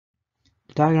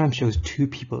The diagram shows two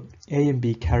people, A and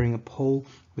B, carrying a pole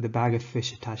with a bag of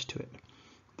fish attached to it.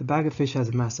 The bag of fish has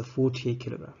a mass of 48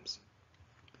 kilograms.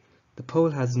 The pole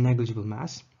has negligible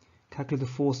mass. Calculate the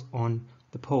force on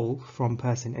the pole from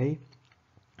person A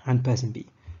and person B.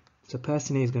 So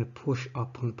person A is going to push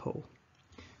up on the pole.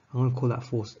 I'm going to call that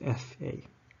force FA.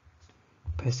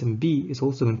 Person B is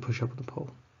also going to push up on the pole.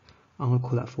 I'm going to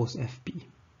call that force FB.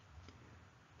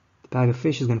 The bag of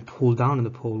fish is going to pull down on the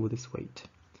pole with its weight.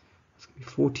 It's going to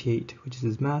be 48, which is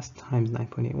its mass, times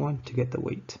 9.81 to get the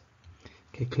weight.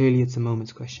 Okay, clearly it's a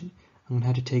moments question. I'm going to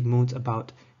have to take moments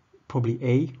about probably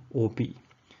A or B.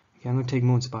 Okay, I'm going to take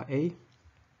moments about A.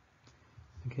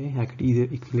 Okay, I could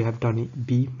either equally have done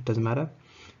B, it doesn't matter.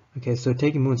 Okay, so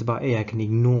taking moments about A, I can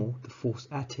ignore the force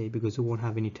at A because it won't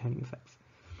have any turning effects.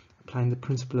 Applying the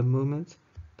principle of moments,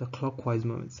 the clockwise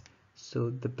moments.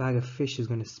 So the bag of fish is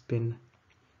going to spin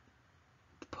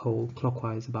the pole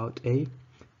clockwise about A,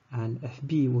 and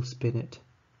FB will spin it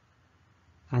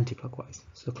anti-clockwise.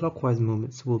 So clockwise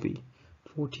moments will be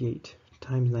 48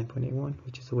 times 9.81,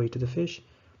 which is the weight of the fish,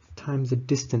 times the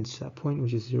distance to that point,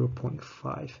 which is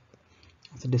 0.5.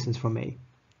 That's the distance from A.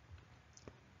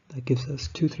 That gives us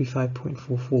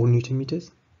 235.44 Newton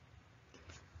meters.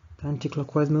 The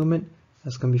anti-clockwise moment,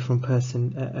 that's going to be from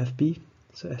person FB,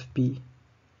 so FB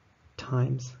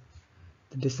times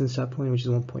the distance to that point, which is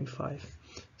 1.5.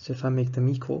 So if I make them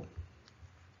equal,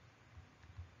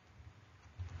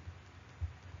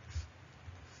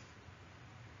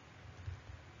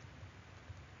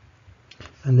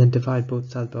 and then divide both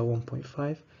sides by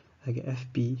 1.5, I get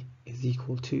FB is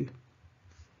equal to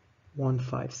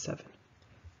 157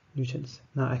 newtons.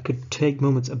 Now I could take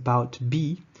moments about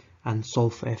B and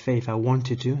solve for FA if I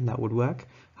wanted to, and that would work.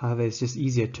 However, it's just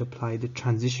easier to apply the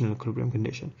transitional equilibrium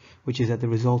condition, which is that the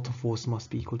resultant force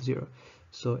must be equal to 0.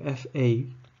 So FA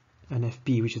and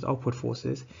FB, which is upward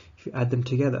forces, if you add them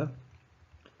together,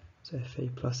 so FA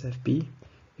plus FB,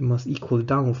 it must equal the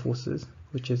downward forces,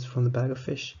 which is from the bag of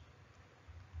fish.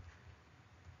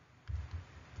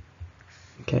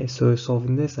 Okay, so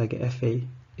solving this, I get FA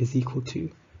is equal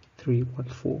to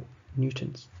 314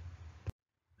 newtons.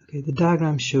 Okay, the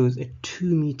diagram shows a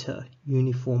 2-meter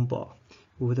uniform bar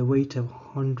with a weight of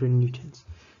 100 newtons.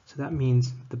 So that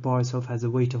means the bar itself has a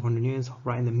weight of 100 newtons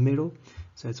right in the middle.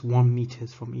 So it's 1 meter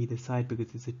from either side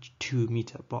because it's a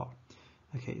 2-meter bar.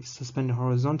 Okay, it's suspended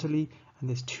horizontally, and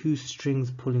there's 2 strings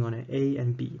pulling on it, A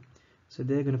and B. So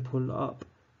they're going to pull up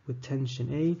with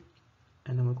tension A,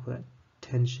 and then we'll call that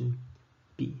tension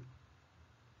B.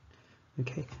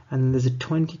 Okay, and there's a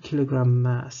 20 kilogram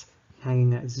mass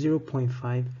hanging at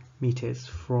 0.5 meters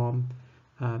from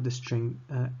the string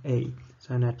A.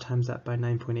 So I'm going to times that by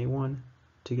 9.81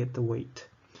 to get the weight.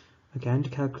 Okay, I'm going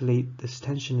to calculate this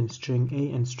tension in string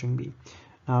A and string B.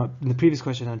 Now, in the previous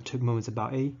question, I took moments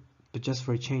about A, but just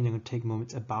for a change, I'm going to take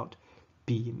moments about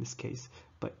B in this case.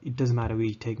 But it doesn't matter where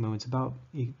you take moments about,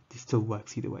 it still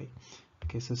works either way.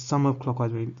 Okay, so sum of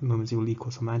clockwise moments will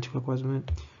equal some anti-clockwise moment.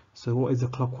 So what is the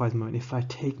clockwise moment? If I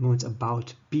take moments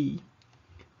about B,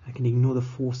 I can ignore the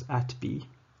force at B.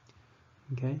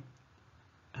 Okay,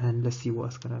 and let's see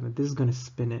what's going to happen. This is going to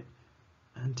spin it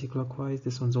anti-clockwise.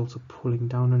 This one's also pulling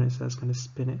down on it, so that's going to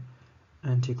spin it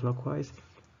anti-clockwise.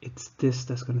 It's this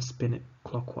that's going to spin it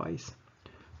clockwise.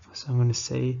 So I'm going to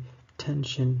say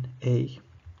tension A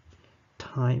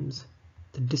times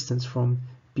the distance from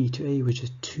B to A, which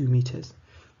is 2 meters.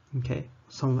 Okay,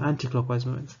 some anti-clockwise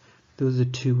moments. Those are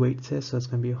 2 weights here, so it's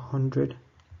going to be 100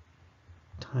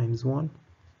 times 1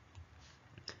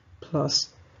 plus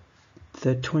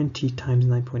the 20 times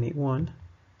 9.81, and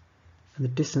the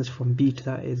distance from B to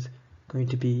that is going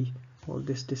to be, well,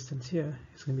 this distance here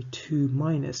is going to be 2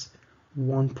 minus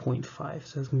 1.5.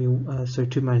 So it's going to be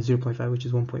 2 minus 0.5, which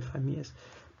is 1.5 meters.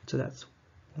 So that's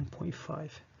 1.5,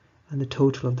 and the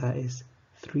total of that is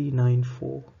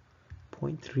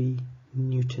 394.3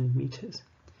 Newton meters.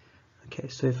 Okay,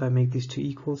 so if I make these two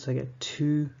equals, I get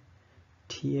 2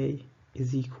 TA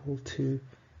is equal to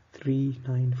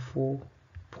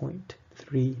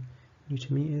 394.3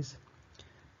 Newton meters.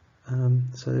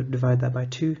 So divide that by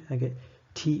 2, I get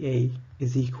TA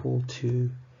is equal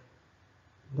to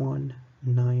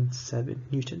 197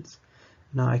 newtons.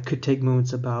 Now I could take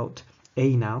moments about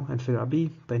A now and figure out B,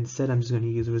 but instead I'm just going to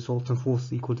use the resultant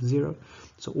force equal to 0.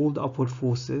 So all the upward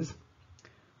forces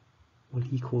will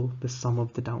equal the sum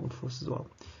of the downward force as well.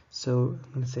 So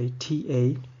I'm going to say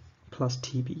TA plus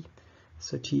TB.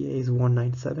 So TA is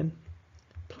 197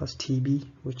 plus TB,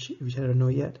 which I don't know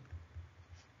yet,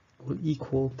 will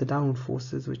equal the downward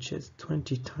forces, which is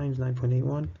 20 times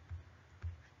 9.81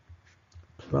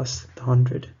 plus the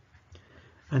 100.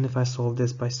 And if I solve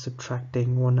this by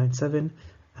subtracting 197,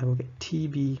 I will get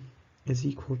TB is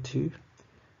equal to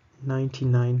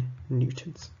 99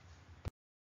 newtons.